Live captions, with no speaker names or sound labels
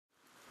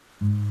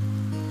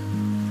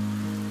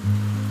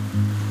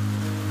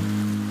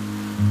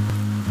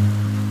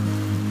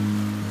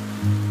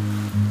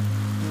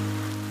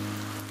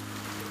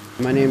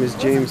My name is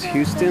James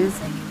Huston.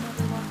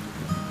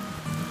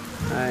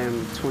 I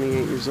am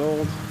 28 years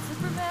old,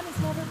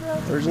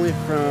 originally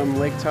from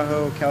Lake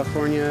Tahoe,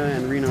 California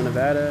and Reno,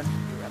 Nevada.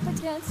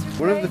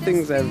 One of the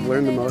things I've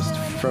learned the most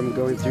from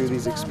going through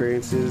these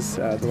experiences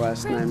the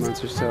last 9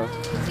 months or so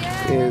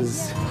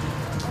is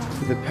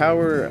the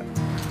power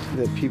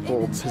that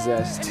people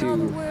possess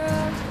to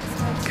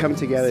come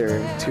together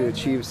to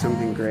achieve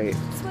something great.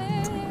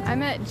 I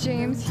met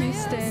James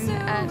Huston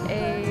at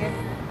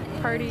a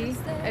party.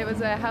 It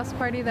was a house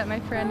party that my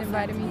friend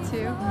invited me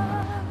to.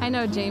 I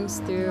know James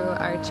through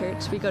our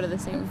church. We go to the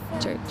same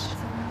church.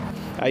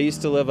 I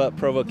used to live up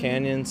Provo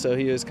Canyon, so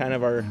he was kind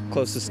of our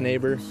closest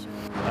neighbor.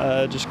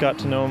 Just got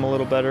to know him a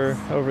little better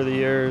over the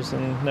years,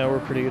 and now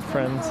we're pretty good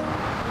friends.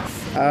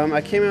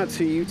 I came out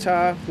to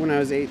Utah when I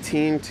was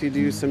 18 to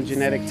do some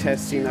genetic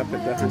testing up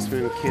at the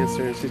Huston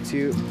Cancer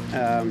Institute.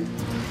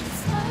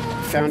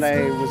 Found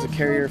I was a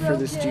carrier for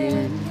this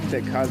gene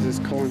that causes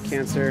colon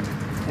cancer,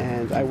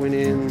 and I went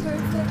in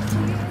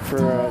for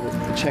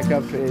a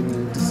checkup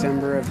in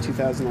December of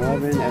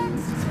 2011, and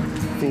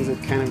things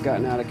had kind of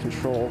gotten out of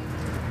control,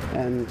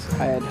 and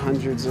I had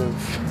hundreds of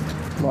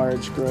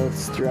large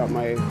growths throughout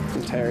my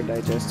entire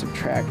digestive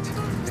tract.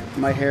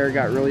 My hair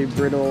got really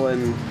brittle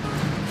and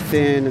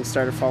thin and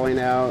started falling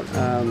out.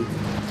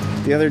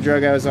 The other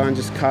drug I was on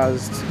just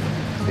caused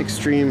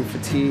extreme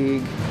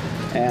fatigue,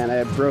 and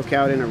I broke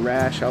out in a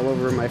rash all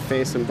over my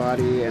face and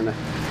body, and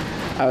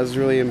I was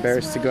really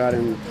embarrassed to go out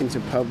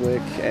into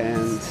public,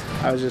 and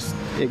I was just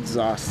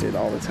exhausted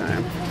all the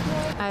time.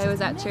 I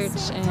was at church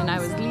and I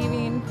was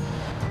leaving,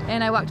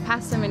 and I walked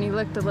past him and he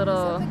looked a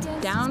little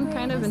down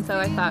kind of, and so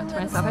I thought to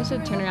myself I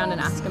should turn around and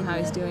ask him how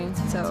he's doing.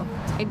 So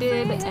I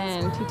did,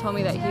 and he told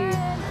me that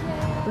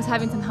he was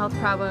having some health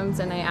problems,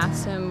 and I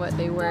asked him what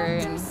they were,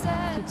 and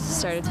he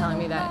started telling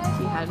me that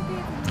he had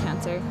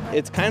cancer.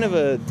 It's kind of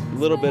a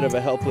little bit of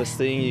a helpless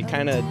thing. You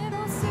kind of,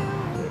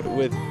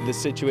 with the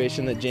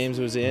situation that James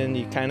was in,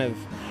 you kind of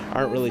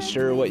aren't really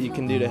sure what you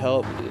can do to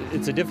help.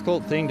 It's a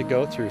difficult thing to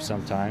go through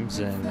sometimes,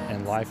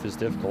 and life is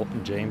difficult,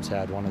 and James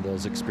had one of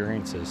those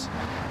experiences.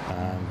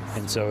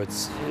 And so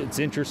it's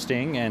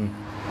interesting, and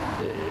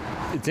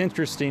it's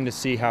interesting to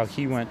see how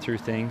he went through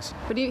things.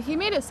 But he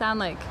made it sound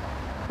like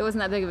it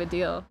wasn't that big of a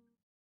deal.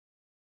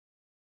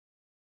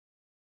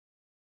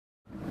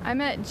 I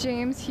met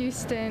James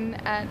Huston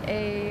at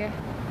a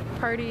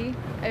party.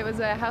 It was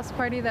a house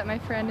party that my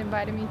friend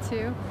invited me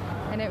to,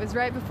 and it was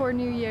right before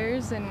New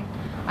Year's, and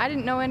I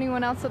didn't know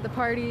anyone else at the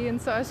party,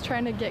 and so I was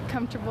trying to get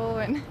comfortable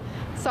and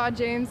saw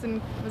James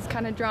and was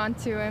kind of drawn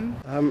to him.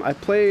 I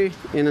play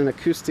in an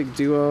acoustic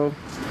duo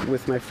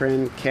with my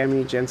friend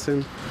Cami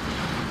Jensen.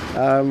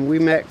 We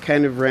met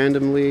kind of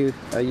randomly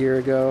a year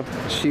ago.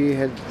 She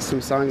had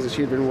some songs that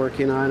she had been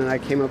working on, and I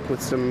came up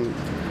with some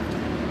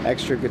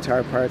extra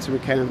guitar parts, and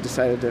we kind of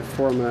decided to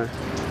form a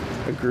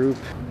group.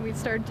 We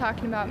started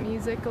talking about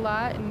music a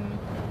lot, and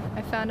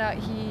I found out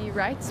he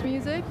writes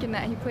music and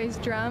that he plays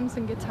drums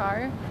and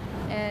guitar,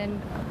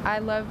 and I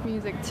love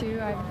music too.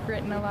 I've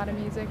written a lot of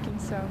music,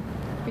 and so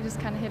we just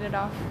kind of hit it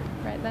off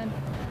right then.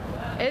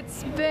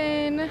 It's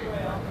been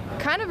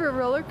kind of a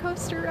roller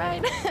coaster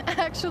ride,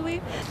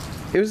 actually.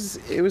 It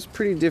was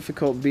pretty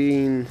difficult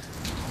being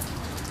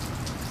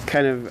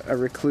kind of a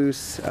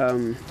recluse.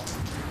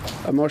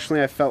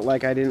 Emotionally, I felt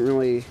like I didn't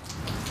really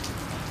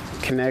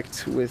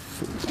connect with,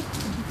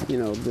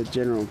 the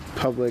general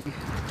public.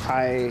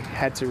 I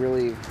had to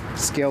really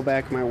scale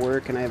back my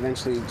work, and I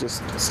eventually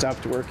just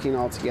stopped working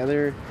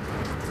altogether.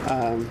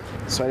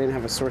 So I didn't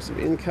have a source of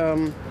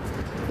income.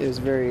 It was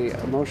very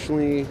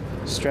emotionally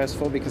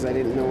stressful because I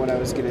didn't know what I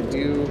was going to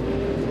do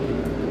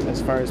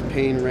as far as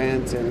paying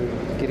rent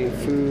and getting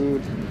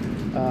food.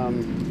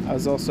 I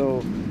was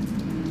also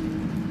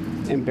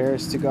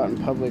embarrassed to go out in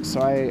public,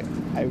 so I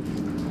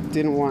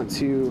didn't want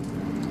to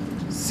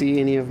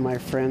see any of my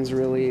friends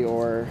really,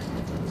 or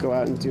go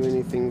out and do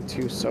anything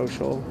too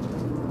social.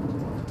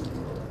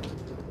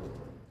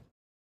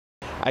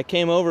 I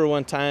came over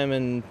one time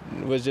and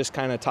was just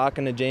kind of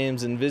talking to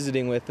James and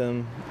visiting with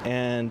him,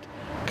 and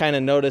kind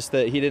of noticed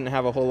that he didn't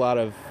have a whole lot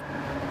of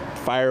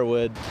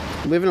firewood.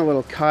 We live in a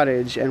little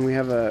cottage, and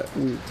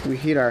we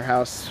heat our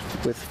house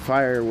with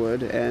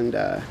firewood, and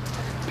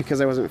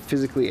because I wasn't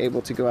physically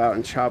able to go out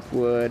and chop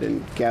wood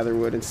and gather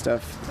wood and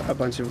stuff, a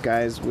bunch of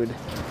guys would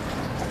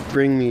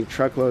bring me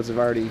truckloads of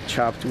already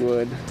chopped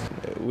wood.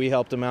 We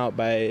helped him out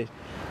by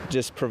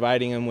just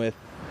providing him with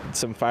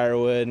some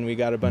firewood, and we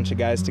got a bunch of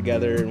guys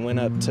together and went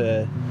up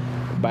to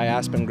by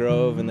Aspen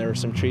Grove, and there were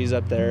some trees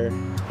up there,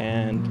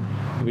 and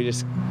we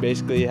just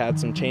basically had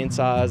some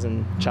chainsaws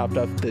and chopped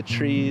up the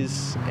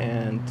trees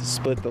and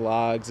split the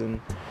logs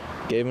and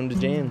gave them to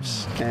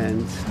James.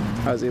 And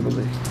I was able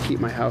to keep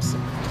my house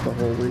the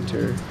whole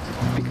winter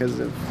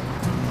because of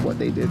what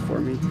they did for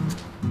me.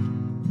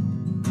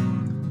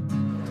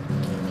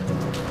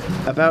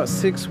 About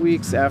 6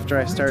 weeks after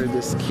I started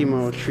this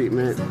chemo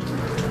treatment,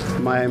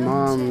 My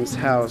mom's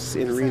house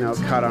in Reno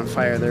caught on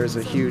fire. There was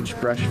a huge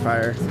brush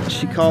fire.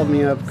 She called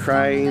me up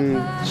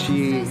crying.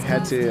 She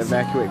had to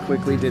evacuate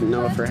quickly, didn't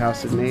know if her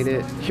house had made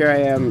it. Here I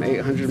am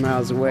 800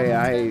 miles away.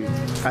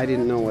 I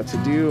didn't know what to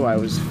do. I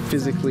was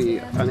physically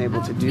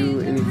unable to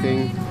do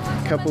anything.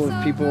 A couple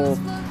of people,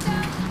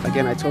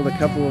 again, I told a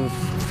couple of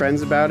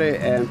friends about it,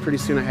 and pretty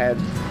soon I had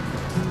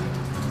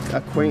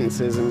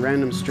acquaintances and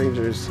random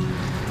strangers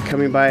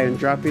coming by and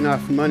dropping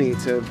off money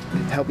to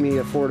help me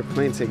afford a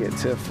plane ticket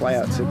to fly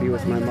out to be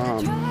with my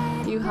mom.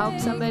 You help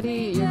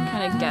somebody, you're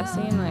kind of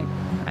guessing, like,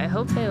 I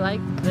hope they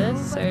like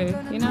this, or,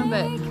 you know,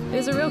 but it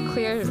was a real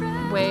clear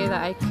way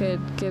that I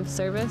could give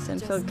service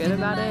and feel good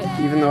about it.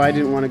 Even though I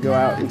didn't want to go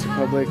out into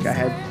public, I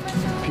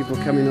had people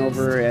coming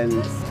over and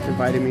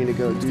inviting me to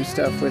go do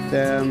stuff with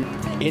them.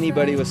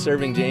 Anybody was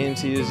serving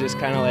James, he was just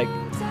kind of like,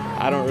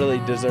 I don't really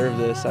deserve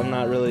this. I'm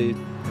not really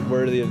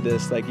worthy of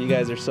this. Like, you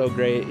guys are so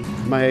great.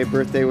 My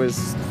birthday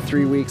was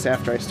 3 weeks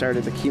after I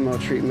started the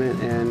chemo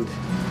treatment, and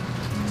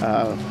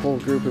a whole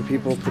group of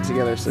people put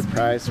together a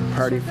surprise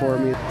party for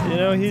me. You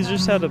know, he's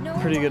just had a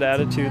pretty good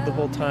attitude the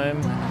whole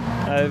time.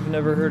 I've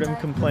never heard him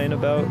complain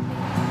about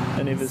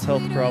any of his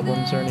health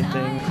problems or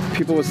anything.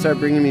 People would start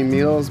bringing me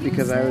meals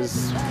because I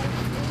was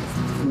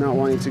not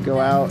wanting to go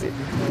out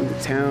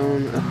into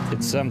town.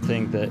 It's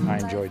something that I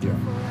enjoy doing,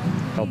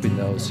 helping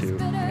those who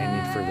may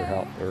need further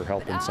help or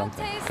help in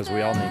something, because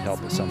we all need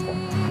help at some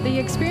point. The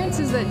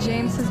experiences that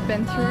James has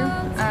been through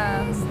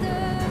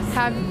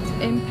have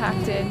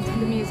impacted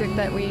the music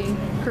that we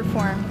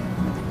perform.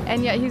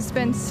 And yet he's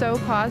been so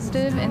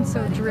positive and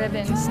so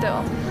driven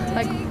still.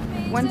 Like,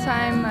 one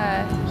time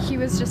he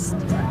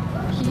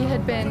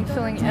had been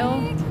feeling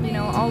ill, you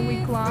know, all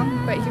week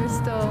long, but he was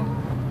still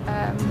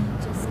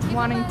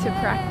wanting to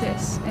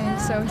practice.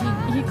 And so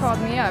he called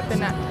me up,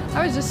 and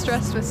I was just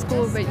stressed with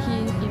school, but he,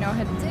 you know,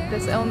 had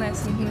this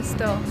illness, and he was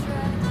still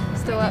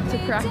up to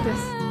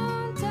practice.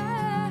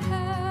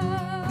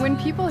 When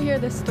people hear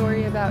the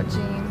story about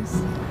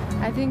James,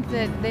 I think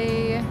that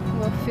they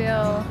will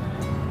feel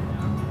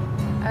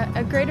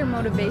a greater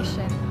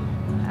motivation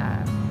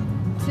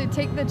to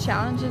take the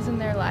challenges in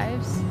their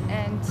lives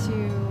and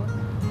to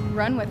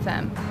run with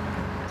them.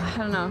 I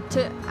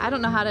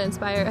don't know how to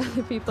inspire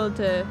other people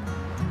to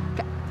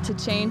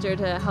change or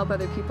to help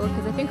other people,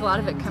 because I think a lot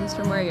of it comes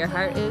from where your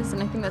heart is,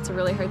 and I think that's a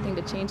really hard thing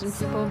to change in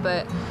people.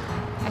 But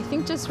I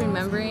think just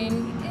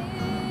remembering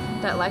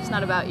that life's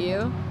not about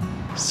you.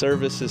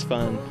 Service is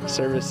fun.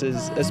 Service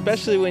is,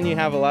 especially when you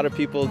have a lot of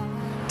people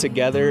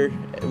together,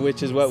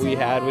 which is what we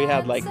had. We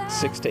had like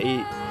 6 to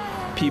 8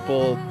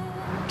 people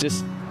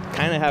just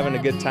kind of having a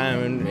good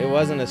time, and it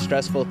wasn't a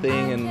stressful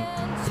thing, and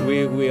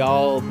we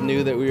all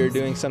knew that we were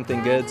doing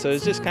something good, so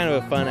it's just kind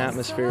of a fun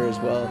atmosphere as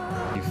well.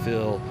 You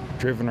feel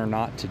driven or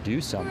not to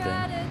do something,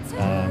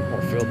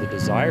 or feel the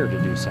desire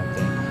to do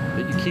something,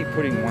 that you keep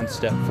putting one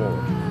step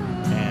forward.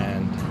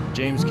 And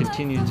James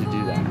continued to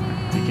do that.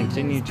 He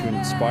continued to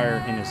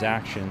inspire in his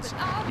actions,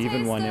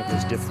 even when it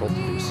was difficult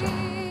to do so.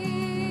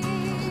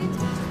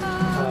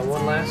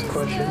 One last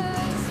question.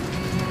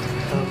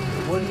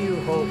 What do you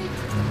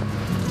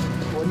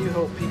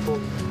hope people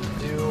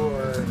do,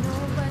 or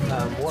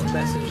what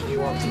message do you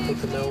want people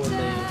to know when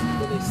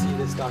they see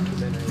this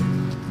documentary?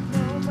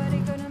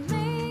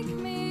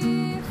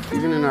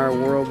 Even in our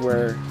world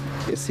where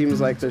it seems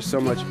like there's so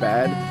much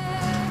bad,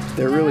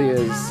 there really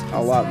is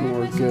a lot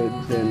more good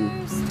than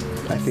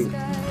I think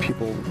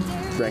people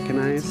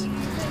recognize.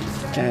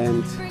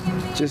 And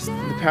just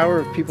the power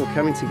of people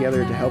coming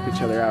together to help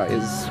each other out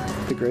is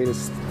the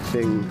greatest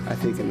thing, I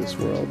think, in this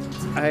world.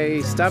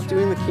 I stopped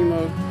doing the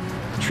chemo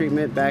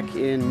treatment back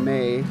in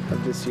May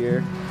of this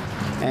year,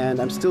 and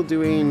I'm still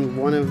doing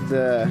one of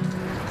the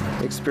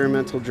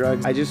experimental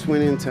drugs. I just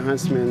went into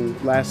Huston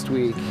last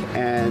week,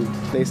 and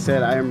they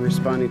said I am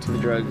responding to the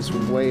drugs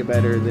way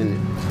better than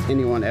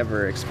anyone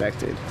ever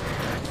expected.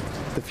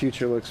 The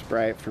future looks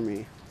bright for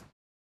me.